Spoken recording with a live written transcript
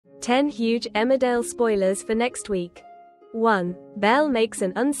10 huge Emmerdale spoilers for next week. 1. Belle makes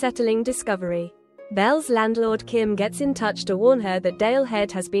an unsettling discovery. Belle's landlord Kim gets in touch to warn her that Dale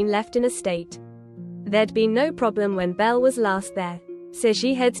Head has been left in a state. There'd been no problem when Belle was last there, so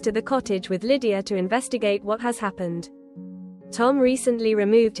she heads to the cottage with Lydia to investigate what has happened. Tom recently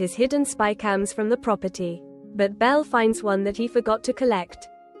removed his hidden spy cams from the property, but Belle finds one that he forgot to collect.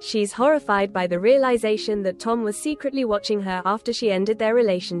 She's horrified by the realization that Tom was secretly watching her after she ended their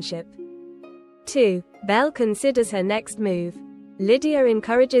relationship. 2. Belle considers her next move. Lydia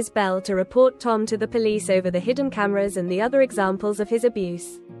encourages Belle to report Tom to the police over the hidden cameras and the other examples of his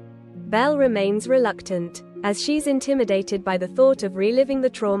abuse. Belle remains reluctant, as she's intimidated by the thought of reliving the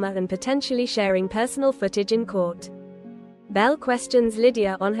trauma and potentially sharing personal footage in court. Belle questions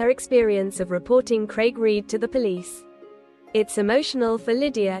Lydia on her experience of reporting Craig Reed to the police. It's emotional for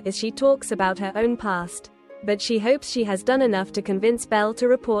Lydia as she talks about her own past, but she hopes she has done enough to convince Belle to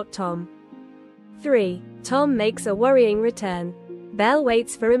report Tom. 3. Tom makes a worrying return. Belle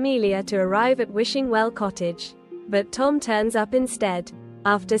waits for Amelia to arrive at Wishing Well Cottage, but Tom turns up instead.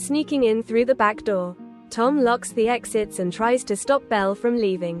 After sneaking in through the back door, Tom locks the exits and tries to stop Belle from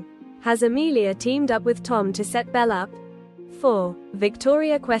leaving. Has Amelia teamed up with Tom to set Belle up? 4.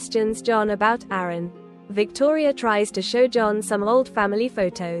 Victoria questions John about Aaron. Victoria tries to show John some old family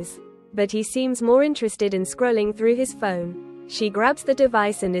photos, but he seems more interested in scrolling through his phone. She grabs the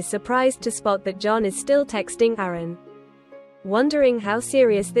device and is surprised to spot that John is still texting Aaron. Wondering how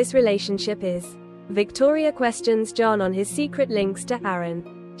serious this relationship is, Victoria questions John on his secret links to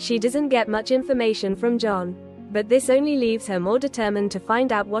Aaron. She doesn't get much information from John, but this only leaves her more determined to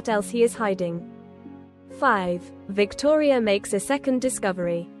find out what else he is hiding. 5. Victoria makes a second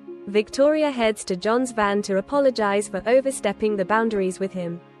discovery. Victoria heads to John's van to apologize for overstepping the boundaries with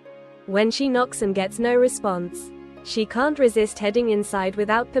him. When she knocks and gets no response, she can't resist heading inside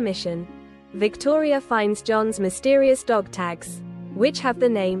without permission. Victoria finds John's mysterious dog tags, which have the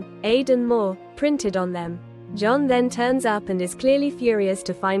name, Aidan Moore, printed on them. John then turns up and is clearly furious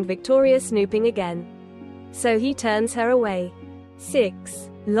to find Victoria snooping again, so he turns her away. 6.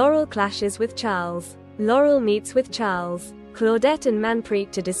 Laurel clashes with Charles. Laurel meets with Charles, Claudette and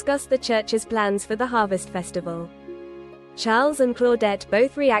Manpreet to discuss the church's plans for the Harvest Festival. Charles and Claudette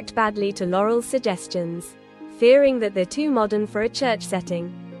both react badly to Laurel's suggestions, fearing that they're too modern for a church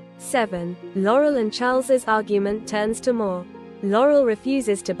setting. 7. Laurel and Charles's argument turns to more. Laurel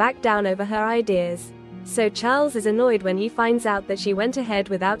refuses to back down over her ideas, so Charles is annoyed when he finds out that she went ahead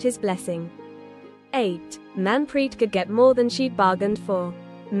without his blessing. 8. Manpreet could get more than she'd bargained for.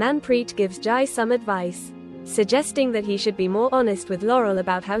 Manpreet gives Jai some advice, suggesting that he should be more honest with Laurel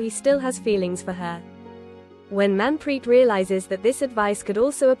about how he still has feelings for her. When Manpreet realizes that this advice could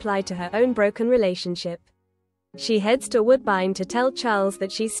also apply to her own broken relationship, she heads to Woodbine to tell Charles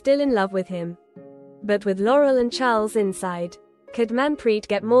that she's still in love with him. But with Laurel and Charles inside, could Manpreet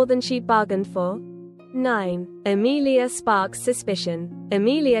get more than she'd bargained for? 9. Amelia sparks suspicion.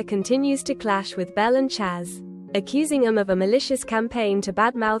 Amelia continues to clash with Belle and Chaz, accusing them of a malicious campaign to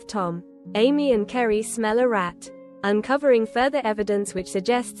badmouth Tom. Amy and Kerry smell a rat, uncovering further evidence which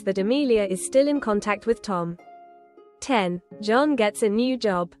suggests that Amelia is still in contact with Tom. 10. John gets a new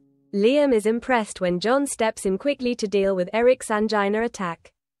job. Liam is impressed when John steps in quickly to deal with Eric's angina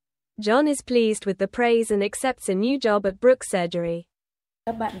attack. John is pleased with the praise and accepts a new job at Brooks Surgery.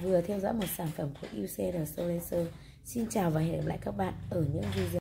 Các bạn vừa theo dõi một sản phẩm của UCR Solar. Xin chào và hẹn gặp lại các bạn ở những video